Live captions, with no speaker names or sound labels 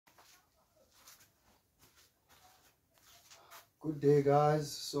Good day,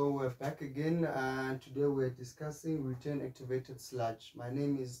 guys. So we're back again, and today we're discussing return activated sludge. My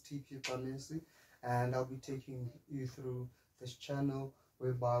name is TP Pamesi, and I'll be taking you through this channel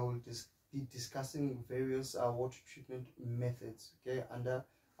whereby we'll be discussing various water treatment methods, okay, under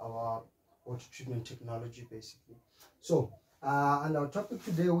our water treatment technology basically. So and our topic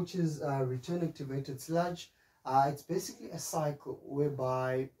today, which is return activated sludge, it's basically a cycle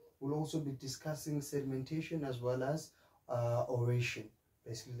whereby we'll also be discussing sedimentation as well as aeration,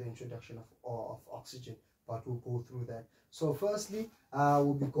 basically the introduction of oxygen, but we'll go through that. So firstly,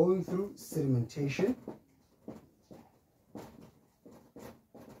 we'll be going through sedimentation.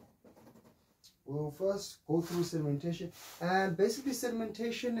 We'll first go through sedimentation, and basically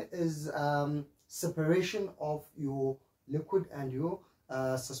sedimentation is separation of your liquid and your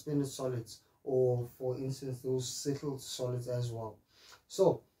suspended solids, or for instance those settled solids as well.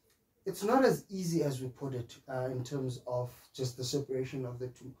 So it's not as easy as we put it in terms of just the separation of the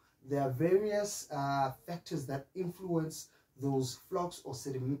two. There are various factors that influence those flocks or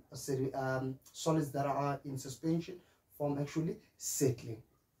solids that are in suspension from actually settling.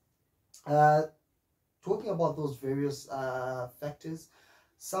 Talking about those various factors,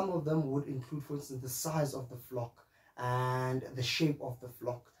 some of them would include, for instance, the size of the flock and the shape of the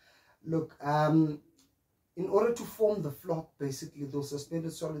flock. Look, in order to form the flock, basically those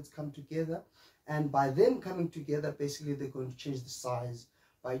suspended solids come together, and by them coming together, basically they're going to change the size.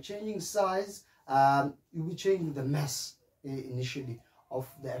 By changing size, you'll be changing the mass initially of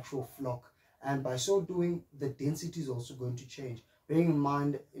the actual flock, and by so doing, the density is also going to change. Bearing in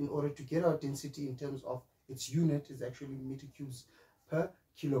mind, in order to get our density in terms of its unit is actually meter cubes per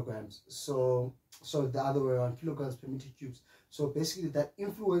kilograms. So the other way around, kilograms per meter cubes. So basically that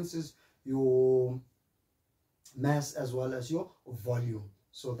influences your mass as well as your volume,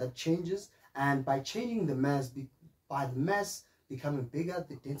 so that changes, and by changing the mass, by the mass becoming bigger,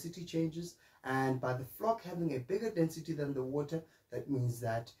 the density changes, and by the flock having a bigger density than the water, that means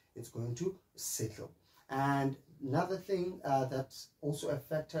that it's going to settle. And another thing that's also a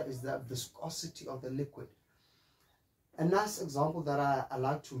factor is the viscosity of the liquid. A nice example that I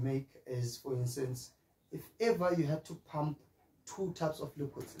like to make is, for instance, if ever you had to pump two types of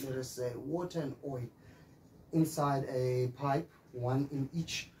liquids, let us say water and oil, inside a pipe, one in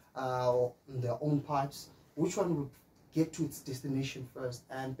each in their own pipes, which one would get to its destination first?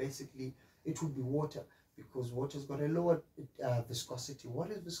 And basically it would be water, because water's got a lower viscosity.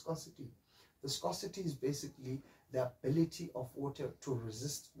 What is viscosity? Viscosity is basically the ability of water to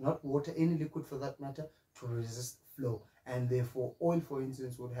resist, not water, any liquid for that matter, to resist flow, and therefore oil, for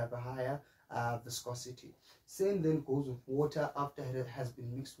instance, would have a higher viscosity. Same then goes with water. After it has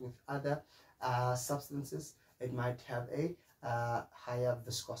been mixed with other substances, it might have a higher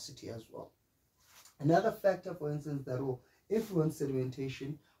viscosity as well. Another factor, for instance, that will influence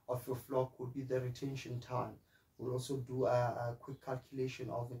sedimentation of your flock would be the retention time. We'll also do a quick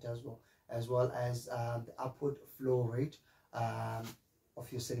calculation of it as well as the upward flow rate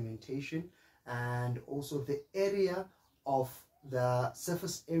of your sedimentation, and also the area of the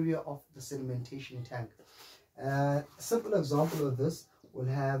surface area of the sedimentation tank. A simple example of this will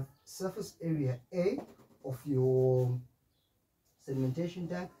have surface area A of your sedimentation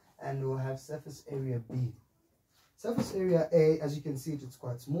tank, and we'll have surface area B. Surface area A, as you can see, it's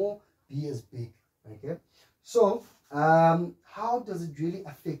quite small. B is big. Okay, so how does it really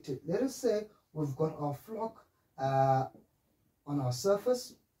affect it? Let us say we've got our flock on our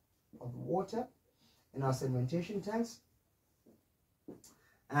surface of the water in our sedimentation tanks,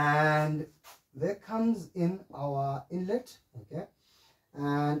 and there comes in our inlet, okay,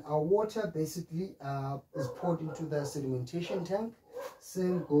 and our water basically is poured into the sedimentation tank.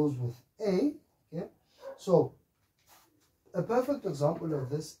 Same goes with A. Okay, so a perfect example of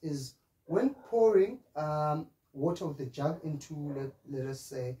this is when pouring water with a jug into, let us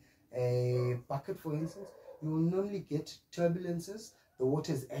say, a bucket, for instance. You will normally get turbulences. The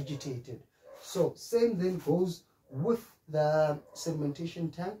water is agitated. So same then goes with the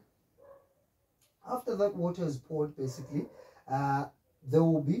sedimentation tank. After that water is poured, basically there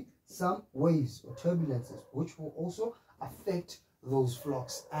will be some waves or turbulences which will also affect those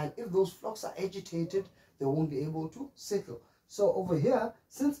flocks, and if those flocks are agitated, they won't be able to settle. So over here,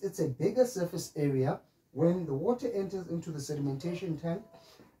 since it's a bigger surface area, when the water enters into the sedimentation tank,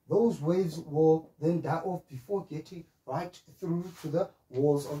 those waves will then die off before getting right through to the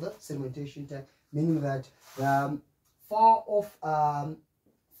walls of the sedimentation tank, meaning that the far off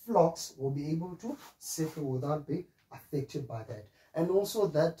flocks will be able to settle without being affected by that. And also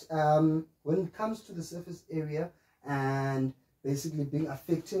that when it comes to the surface area and basically being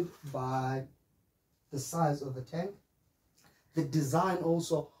affected by the size of the tank, The design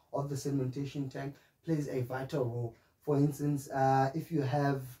also of the sedimentation tank plays a vital role. For instance, if you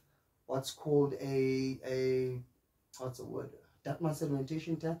have what's called what's the word, Datman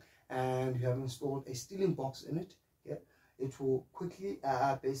sedimentation tank, and you have installed a stealing box in it, yeah, it will quickly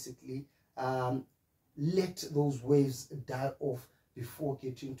basically let those waves die off before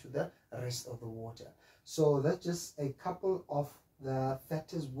getting to the rest of the water. So that's just a couple of the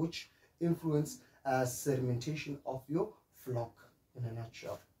factors which influence sedimentation of your flock in a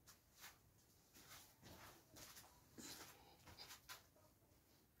nutshell.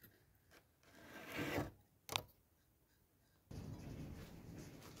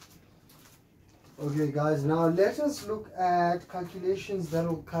 Okay guys, now let us look at calculations that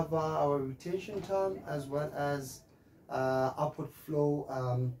will cover our retention time as well as output flow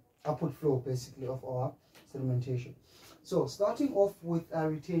basically of our sedimentation. So starting off with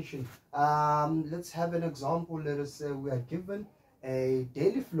retention, let's have an example. Let us say we are given a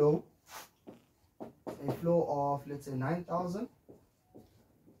daily flow, a flow of, let's say, 9,000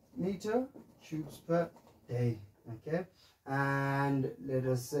 meter cubes per day, okay, and let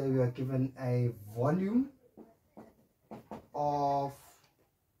us say we are given a volume of,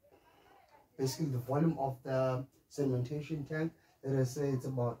 basically the volume of the sedimentation tank, let us say it's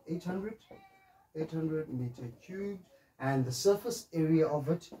about 800 meter cubed, and the surface area of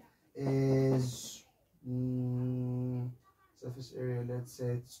it is surface area, let's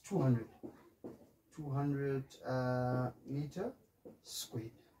say it's 200 meter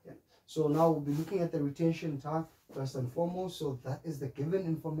squared. Yeah. So now we'll be looking at the retention time first and foremost. So that is the given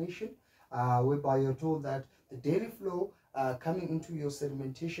information, whereby you're told that the daily flow coming into your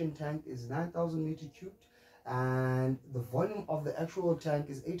sedimentation tank is 9,000 meter cubed, and the volume of the actual tank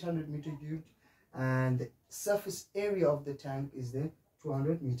is 800 meter cubed, and the surface area of the tank is then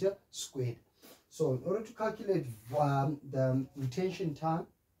 200 meter squared. So in order to calculate the retention time,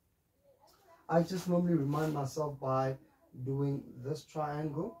 I just normally remind myself by doing this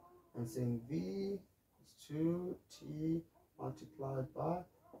triangle and saying V is 2T multiplied by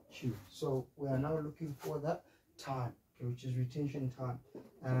Q. So we are now looking for that time, okay, which is retention time,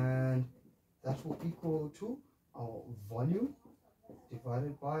 and that will equal to our volume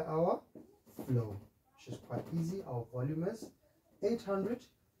divided by our flow, which is quite easy. Our volume is 800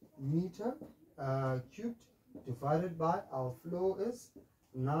 meter cubed divided by our flow is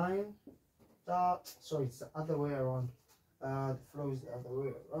 9,000. Sorry, it's the other way around. The flow is the other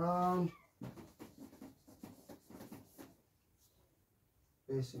way around.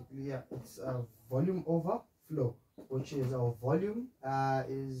 Basically, yeah, it's volume over flow, which is our volume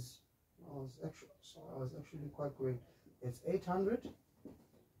is. I was actually quite great. It's 800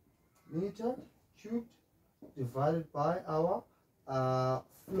 meter cubed divided by our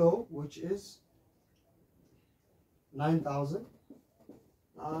flow, which is 9,000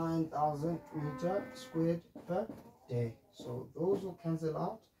 meter squared per day. So those will cancel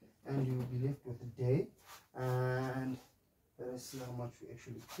out and you will be left with a day. And let us see how much we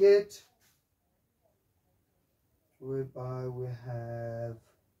actually get, whereby we have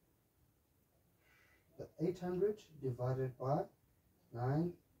the 800 divided by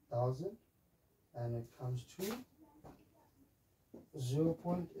 9,000, and it comes to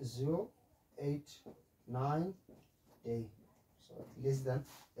 0.089 day, so less than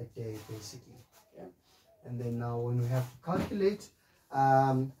a day basically. Okay? And then now when we have to calculate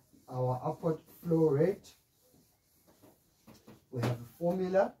our output flow rate, we have a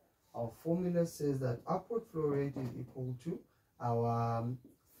formula. Our formula says that output flow rate is equal to our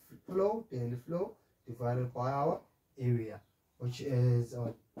flow, daily flow, divided by our area, which is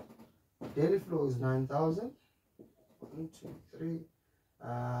our daily flow is 9,000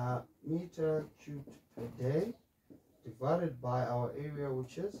 meter cubed per day, divided by our area,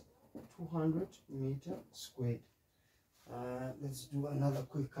 which is 200 meter squared. Let's do another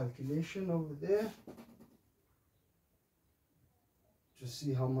quick calculation over there to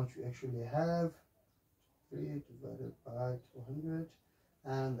see how much we actually have. 3 divided by 200,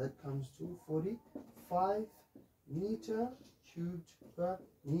 and that comes to 45 meter cubed per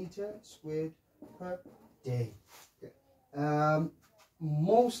meter squared per day. Okay.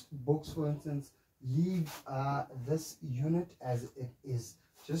 Most books, for instance, leave this unit as it is,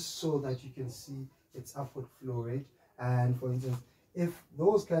 just so that you can see its output flow rate. And for instance, if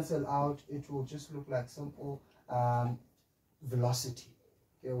those cancel out, it will just look like simple velocity,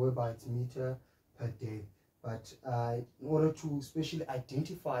 okay, whereby it's meter per day. But in order to especially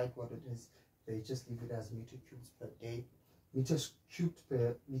identify what it is, they just leave it as meter cubes per day, meters cubed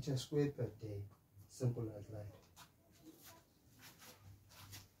per meter squared per day. Simple as that.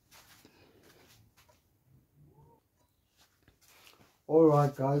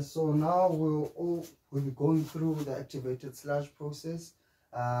 Alright guys, so now we'll be going through the activated sludge process.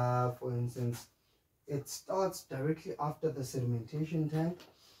 For instance, it starts directly after the sedimentation tank,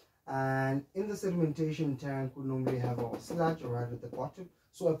 and in the sedimentation tank we normally have our sludge right at the bottom.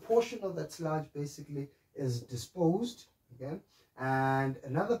 So a portion of that sludge basically is disposed, okay, and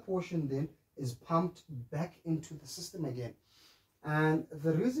another portion then is pumped back into the system again. And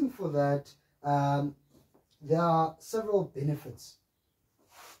the reason for that, there are several benefits.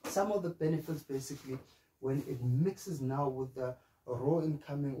 Some of the benefits basically, when it mixes now with the raw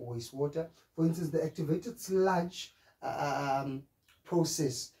incoming wastewater, for instance, the activated sludge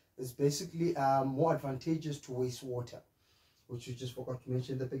process is basically more advantageous to wastewater, which you just forgot to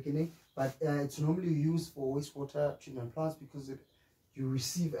mention in the beginning. But it's normally used for wastewater treatment plants because you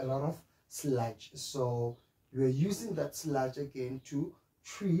receive a lot of sludge. So you are using that sludge again to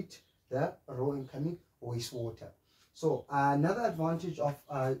treat the raw incoming wastewater. So another advantage of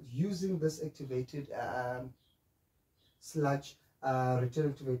using this activated sludge, return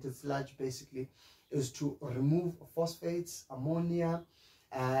activated sludge basically, is to remove phosphates, ammonia,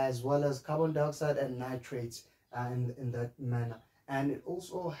 as well as carbon dioxide and nitrates in that manner. And it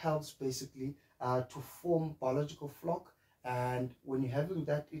also helps basically to form biological flock, and when you're having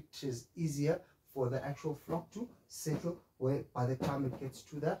that, it is easier for the actual flock to settle where by the time it gets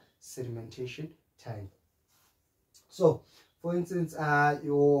to the sedimentation tank. So for instance,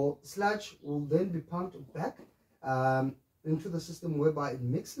 your sludge will then be pumped back into the system, whereby it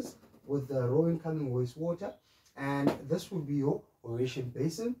mixes with the raw incoming wastewater, and this will be your aeration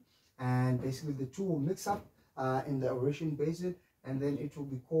basin. And basically the two will mix up in the aeration basin, and then it will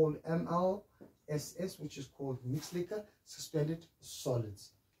be called MLSS, which is called mixed liquor suspended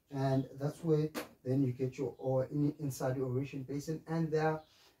solids. And that's where then you get your ore inside your aeration basin. And there are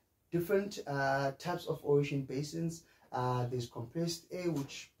different types of aeration basins. There's compressed air,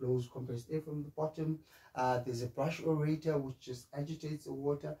 which blows compressed air from the bottom. There's a brush aerator, which just agitates the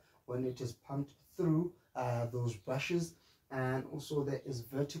water when it is pumped through those brushes. And also there is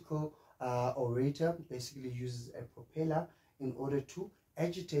vertical aerator, basically uses a propeller in order to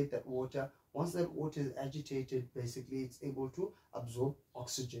agitate that water. Once that water is agitated, basically it's able to absorb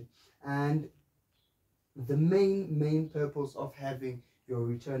oxygen. And the main purpose of having your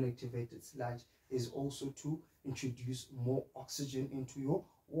return activated sludge is also to introduce more oxygen into your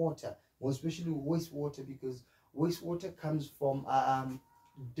water, more especially wastewater, because wastewater comes from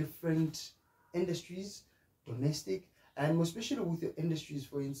different industries, domestic, and more especially with your industries.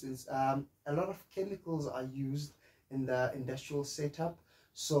 For instance, a lot of chemicals are used in the industrial setup,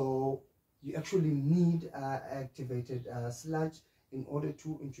 so you actually need activated sludge in order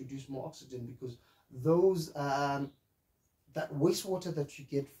to introduce more oxygen, because those that wastewater that you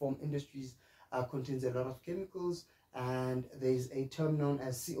get from industries contains a lot of chemicals, and there's a term known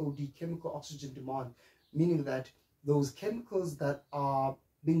as COD, chemical oxygen demand, meaning that those chemicals that are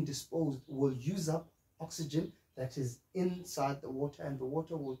being disposed will use up oxygen that is inside the water, and the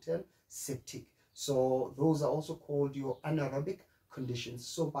water will turn septic. So those are also called your anaerobic conditions.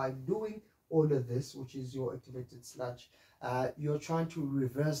 So by doing all of this, which is your activated sludge, you're trying to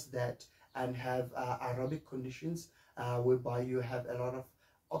reverse that and have aerobic conditions, whereby you have a lot of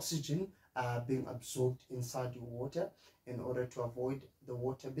oxygen being absorbed inside your water, in order to avoid the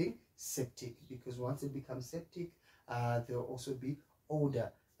water being septic, because once it becomes septic, there will also be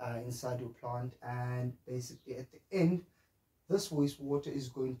odor inside your plant, and basically at the end this wastewater is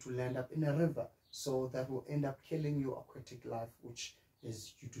going to land up in a river, so that will end up killing your aquatic life, which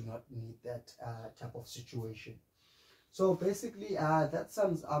is, you do not need that type of situation. So basically that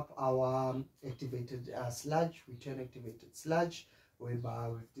sums up our activated sludge, return activated sludge, whereby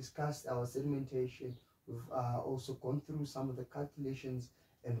we've discussed our sedimentation. We've also gone through some of the calculations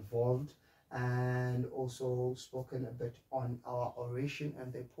involved, and also spoken a bit on our aeration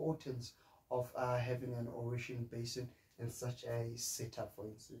and the importance of having an aeration basin in such a setup, for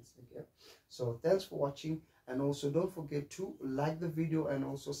instance. Okay, so thanks for watching, and also don't forget to like the video and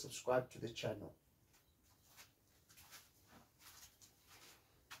also subscribe to the channel.